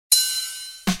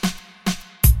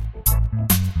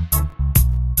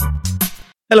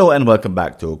Hello and welcome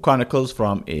back to Chronicles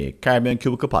from a Caribbean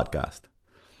Cubicle podcast.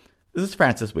 This is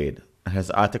Francis Wade and his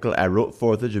article I wrote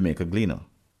for the Jamaica Gleaner.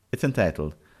 It's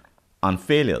entitled On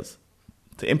Failures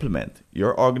to Implement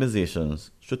Your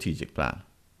Organization's Strategic Plan.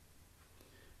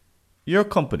 Your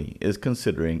company is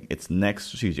considering its next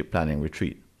strategic planning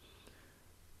retreat,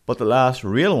 but the last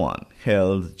real one,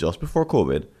 held just before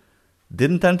COVID,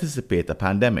 didn't anticipate a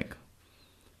pandemic,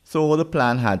 so the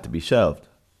plan had to be shelved.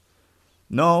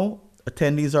 Now,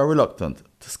 attendees are reluctant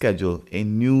to schedule a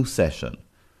new session.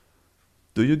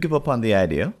 Do you give up on the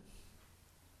idea?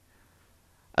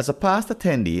 As a past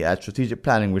attendee at strategic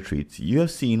planning retreats, you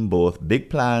have seen both big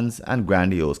plans and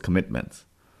grandiose commitments.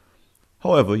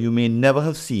 However, you may never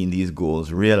have seen these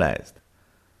goals realized.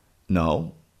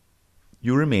 Now,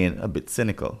 you remain a bit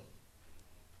cynical.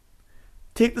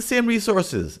 Take the same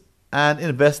resources and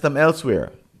invest them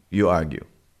elsewhere, you argue.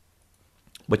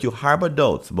 But you harbor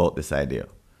doubts about this idea.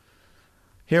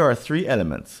 Here are 3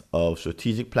 elements of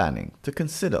strategic planning to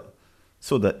consider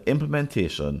so that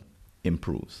implementation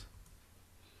improves.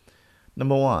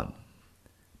 Number 1,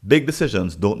 big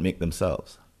decisions don't make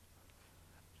themselves.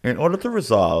 In order to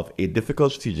resolve a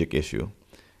difficult strategic issue,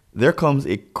 there comes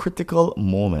a critical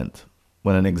moment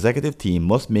when an executive team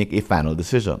must make a final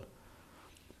decision.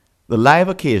 The live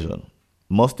occasion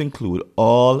must include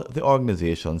all the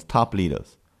organization's top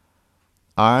leaders,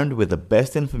 armed with the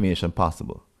best information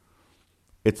possible.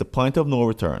 It's a point of no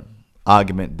return.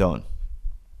 Argument done.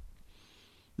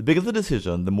 The bigger the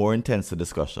decision, the more intense the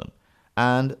discussion,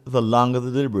 and the longer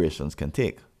the deliberations can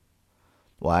take.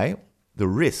 Why? The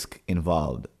risk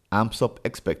involved amps up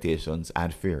expectations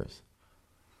and fears.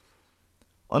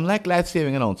 Unlike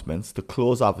life-saving announcements to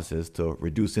close offices to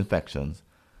reduce infections,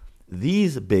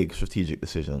 these big strategic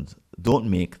decisions don't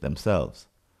make themselves.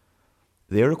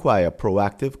 They require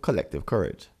proactive collective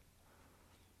courage.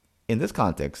 In this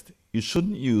context, you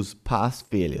shouldn't use past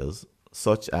failures,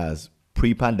 such as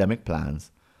pre-pandemic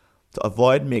plans, to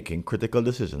avoid making critical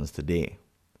decisions today.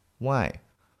 Why?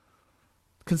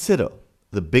 Consider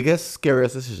the biggest,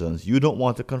 scariest decisions you don't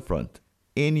want to confront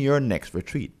in your next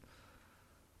retreat.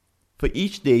 For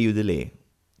each day you delay,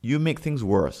 you make things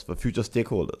worse for future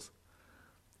stakeholders.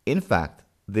 In fact,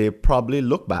 they probably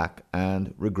look back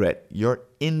and regret your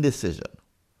indecision.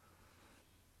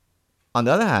 On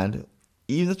the other hand,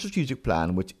 even a strategic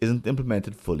plan which isn't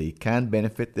implemented fully can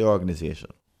benefit the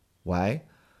organization. Why?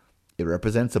 It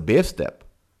represents a brave step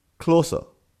closer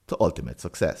to ultimate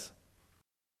success.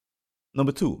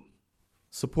 Number 2,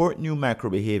 support new micro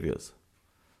behaviors.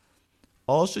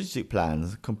 All strategic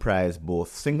plans comprise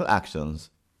both single actions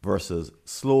versus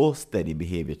slow, steady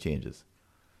behavior changes.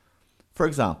 For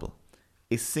example,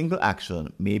 a single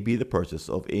action may be the purchase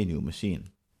of a new machine.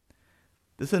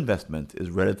 This investment is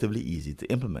relatively easy to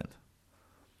implement.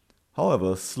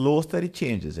 However, slow, steady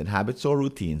changes in habits or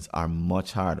routines are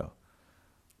much harder,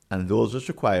 and those which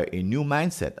require a new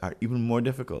mindset are even more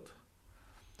difficult.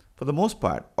 For the most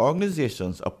part,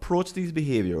 organizations approach these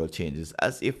behavioral changes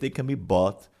as if they can be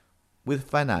bought with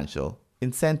financial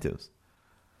incentives.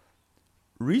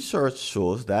 Research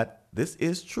shows that this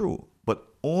is true, but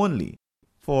only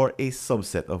for a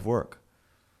subset of work.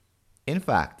 In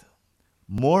fact,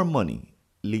 more money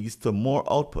leads to more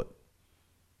output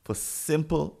for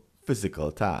simple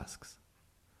physical tasks.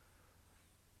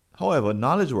 However,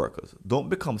 knowledge workers don't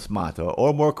become smarter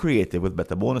or more creative with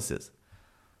better bonuses.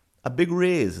 A big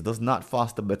raise does not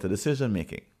foster better decision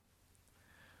making.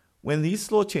 When these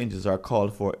slow changes are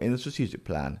called for in the strategic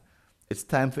plan, it's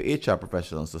time for HR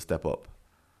professionals to step up.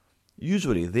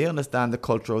 Usually, they understand the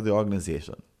culture of the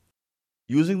organization.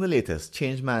 Using the latest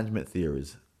change management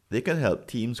theories, they can help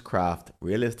teams craft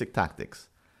realistic tactics,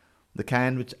 the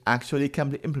kind which actually can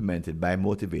be implemented by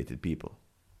motivated people.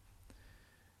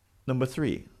 Number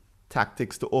 3,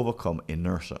 tactics to overcome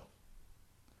inertia.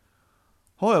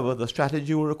 However, the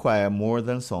strategy will require more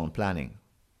than sound planning.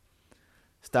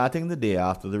 Starting the day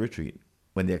after the retreat,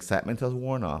 when the excitement has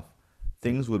worn off,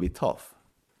 things will be tough.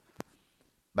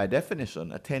 By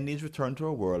definition, attendees return to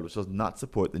a world which does not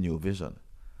support the new vision.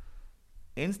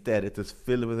 Instead, it is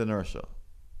filled with inertia,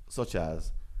 such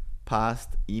as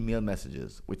past email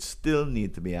messages which still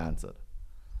need to be answered.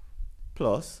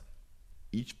 Plus,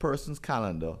 each person's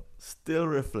calendar still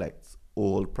reflects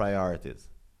old priorities.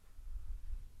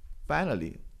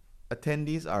 Finally,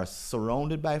 attendees are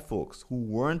surrounded by folks who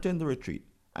weren't in the retreat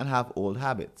and have old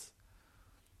habits.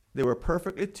 They were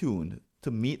perfectly tuned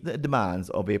to meet the demands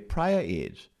of a prior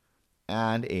age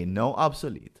and a now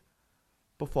obsolete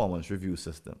performance review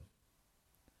system.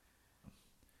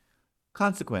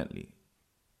 Consequently,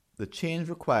 the change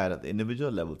required at the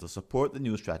individual level to support the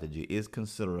new strategy is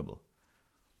considerable.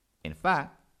 In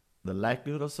fact, the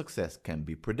likelihood of success can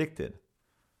be predicted.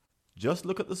 Just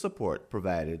look at the support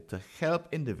provided to help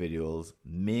individuals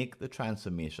make the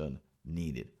transformation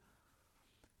needed.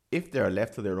 If they are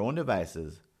left to their own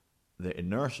devices, the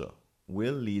inertia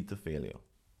will lead to failure.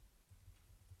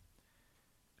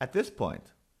 At this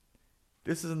point,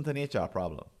 this isn't an HR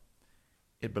problem.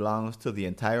 It belongs to the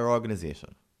entire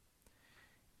organization.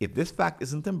 If this fact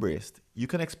isn't embraced, you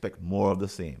can expect more of the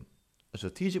same, a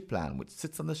strategic plan which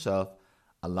sits on the shelf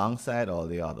alongside all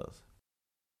the others.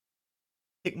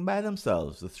 Taken by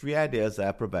themselves, the three ideas I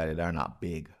have provided are not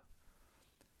big.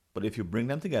 But if you bring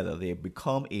them together, they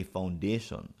become a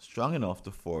foundation strong enough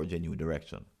to forge a new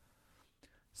direction.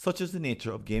 Such is the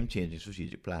nature of game-changing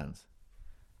strategic plans.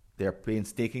 They are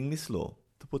painstakingly slow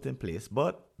to put in place,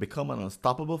 but become an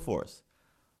unstoppable force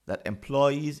that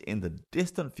employees in the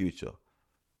distant future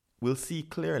will see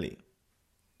clearly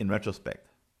in retrospect.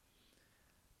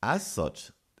 As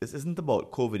such, this isn't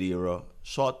about COVID-era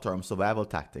short-term survival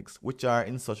tactics, which are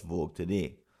in such vogue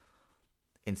today.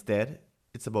 Instead,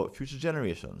 it's about future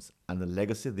generations and the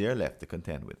legacy they are left to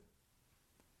contend with.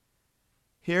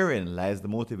 Herein lies the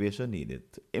motivation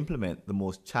needed to implement the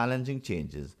most challenging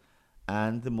changes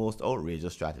and the most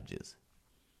outrageous strategies.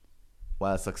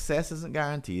 While success isn't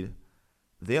guaranteed,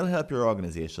 they'll help your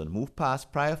organization move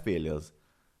past prior failures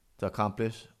to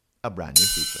accomplish a brand new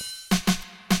future.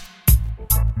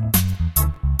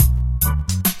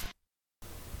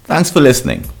 Thanks for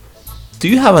listening. Do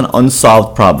you have an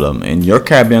unsolved problem in your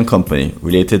Caribbean company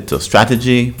related to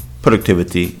strategy,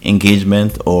 productivity,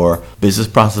 engagement, or business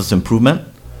process improvement?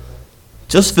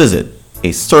 Just visit a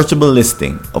searchable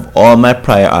listing of all my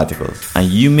prior articles and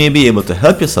you may be able to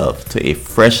help yourself to a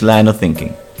fresh line of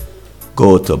thinking.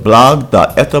 Go to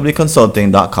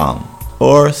blog.fwconsulting.com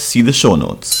or see the show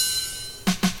notes.